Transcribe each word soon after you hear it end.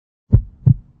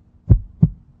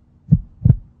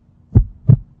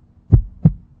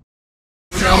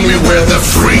where the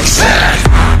freaks at.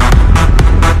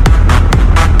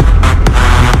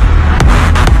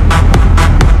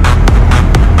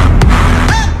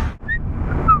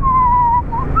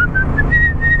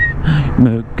 I'm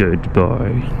a good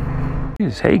boy.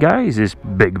 Hey guys, it's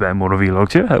Big Ben Motor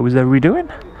Vlogs here. How is everybody doing?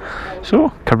 So,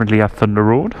 currently at Thunder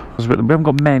Road. We haven't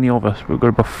got many of us. We've got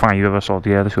about 5 of us all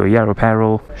together. So, Yarrow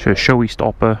Peril, Showy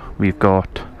Stopper. We've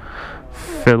got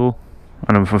Phil,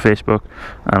 I know from Facebook,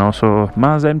 and also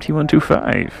Maz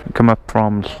MT125. Come up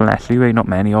from Leslie Way, not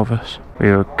many of us. We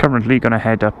are currently going to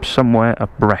head up somewhere up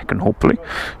Brecon, hopefully.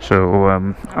 So,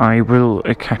 I will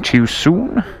catch you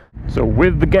soon. So,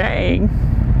 with the gang,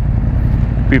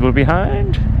 people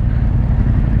behind.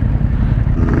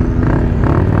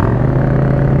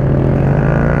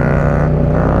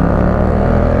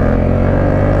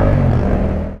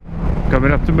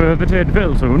 Coming up to Merthyr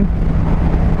Tydfil soon.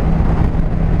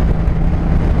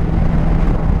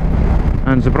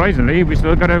 And surprisingly, we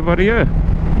still got everybody here.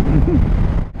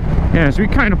 Yeah, so we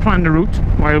kind of planned the route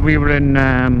while we were in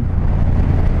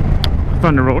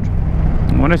Thunder Road.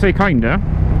 When I say kinda,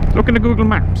 looking at Google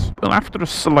Maps. Well, after a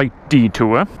slight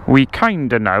detour, we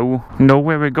kinda now know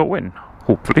where we're going,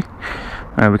 hopefully.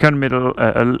 We kind of made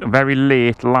a very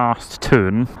late last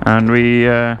turn, and we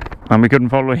couldn't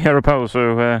follow Yarapow,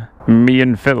 so me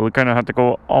and Phil kind of had to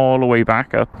go all the way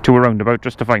back up to a roundabout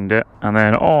just to find it, and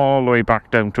then all the way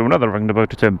back down to another roundabout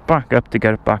to turn back up to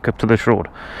get it back up to this road.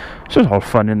 So it's all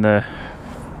fun in the...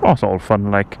 Oh, it's all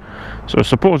fun, like. So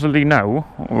supposedly now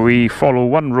we follow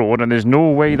one road and there's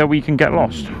no way that we can get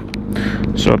lost.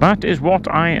 So that is what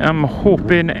I am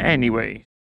hoping anyway.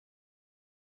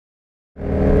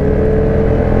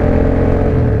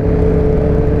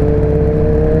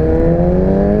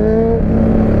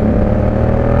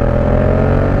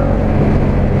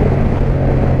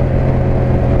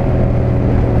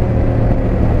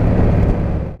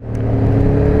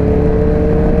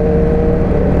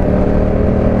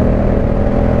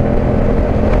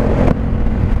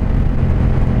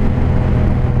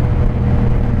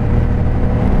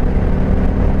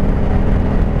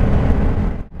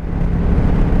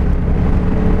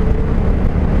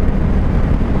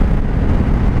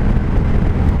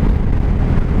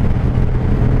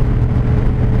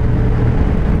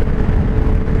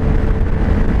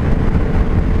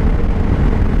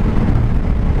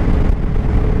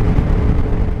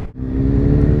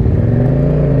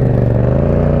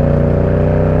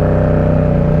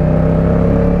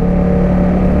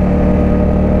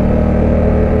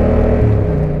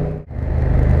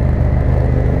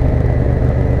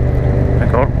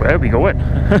 Where are we going?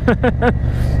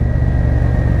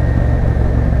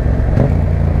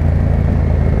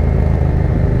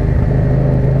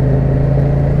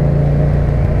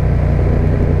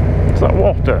 Is that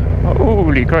water?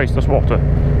 Holy Christ, that's water.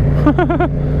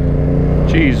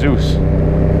 Jesus.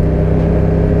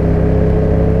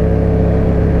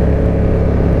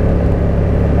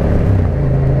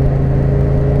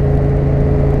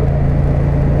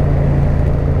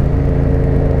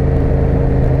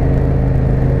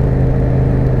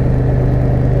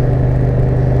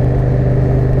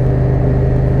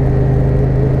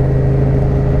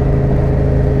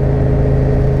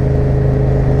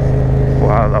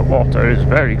 That water is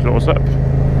very close up.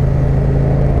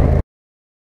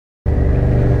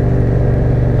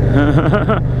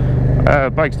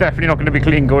 Bike's definitely not going to be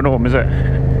clean going home, is it?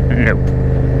 Nope.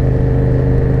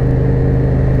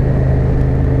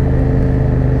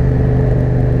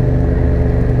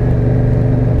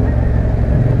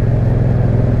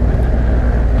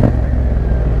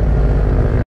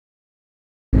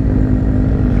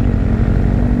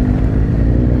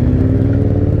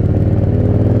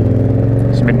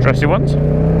 Interesting ones.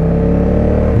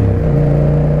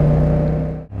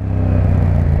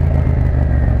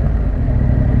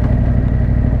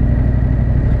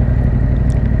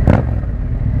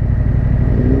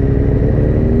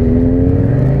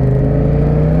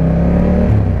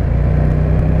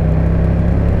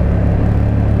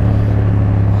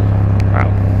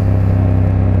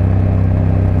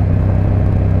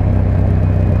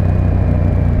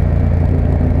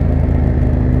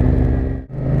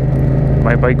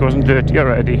 My bike wasn't dirty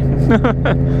already.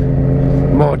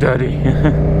 More dirty.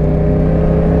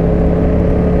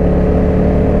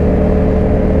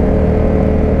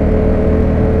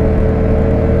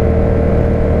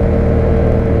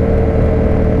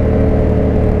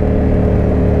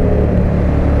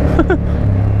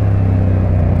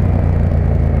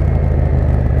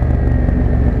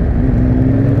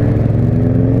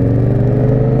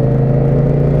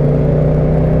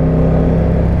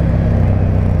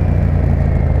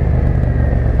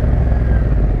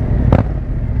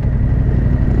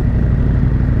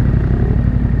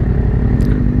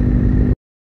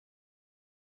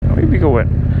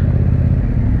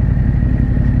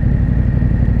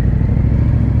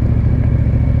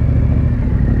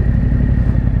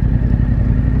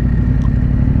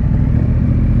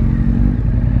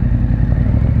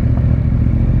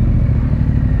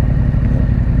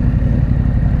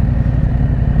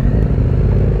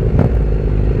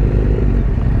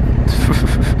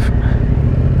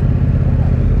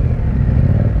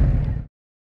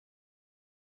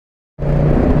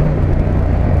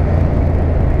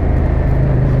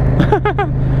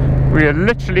 You're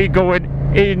literally going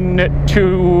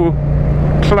into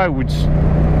clouds.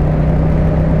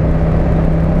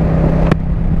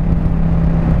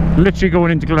 Literally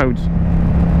going into clouds.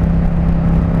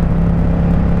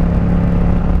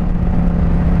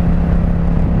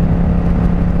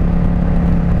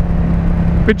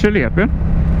 Bit chilly up here.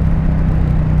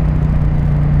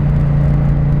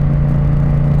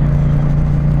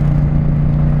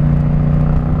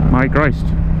 My Christ.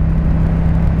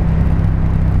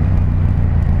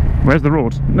 Where's the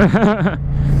road?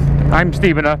 I'm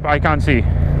steaming up, I can't see.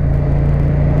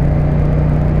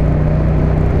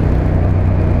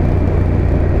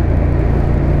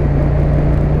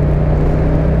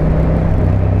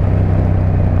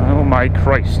 Oh my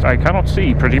Christ, I cannot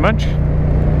see pretty much.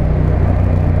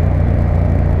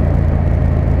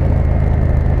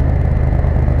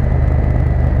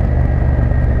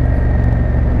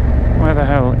 Where the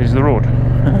hell is the road?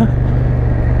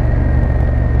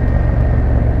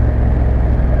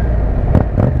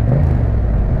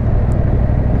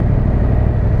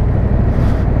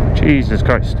 Jesus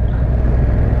Christ.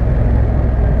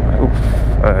 Oof.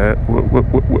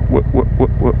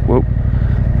 Whoa.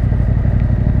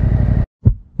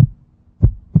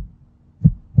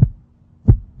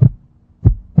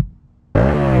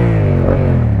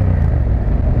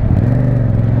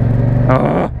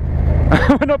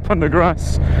 I went up on the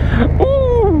grass.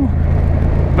 Ooh!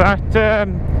 That,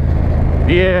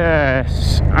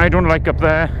 yes, I don't like up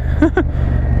there.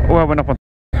 Oh, I went up on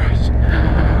the grass.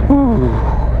 Ooh,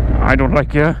 I don't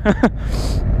like you.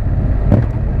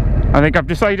 I think I've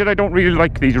decided I don't really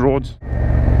like these roads.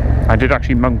 I did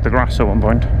actually mount the grass at one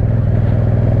point.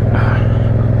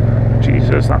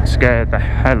 Jesus, that scared the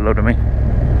hell out of me.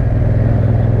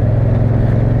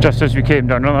 Just as we came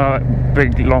down on that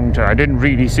big long turn, I didn't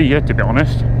really see it, to be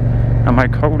honest. I'm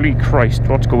like, holy Christ,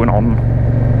 what's going on?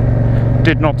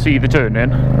 Did not see the turn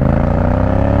in.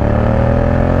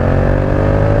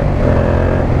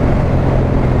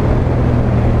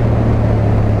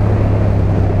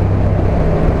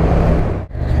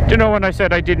 Do you know when I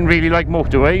said I didn't really like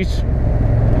motorways?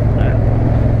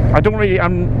 I don't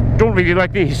really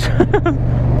like these.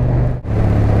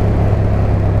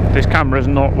 This camera's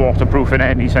not waterproof in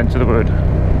any sense of the word.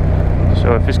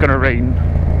 So if it's gonna rain,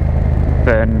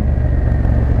 then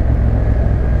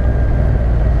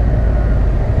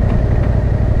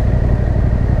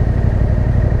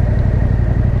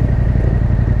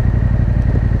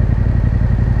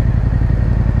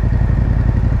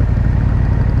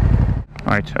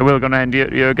right, I will gonna end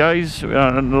it here, guys.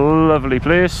 We're in a lovely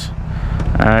place.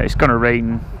 It's gonna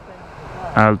rain.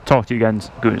 I'll talk to you again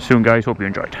soon, guys. Hope you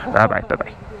enjoyed. Bye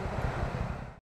bye.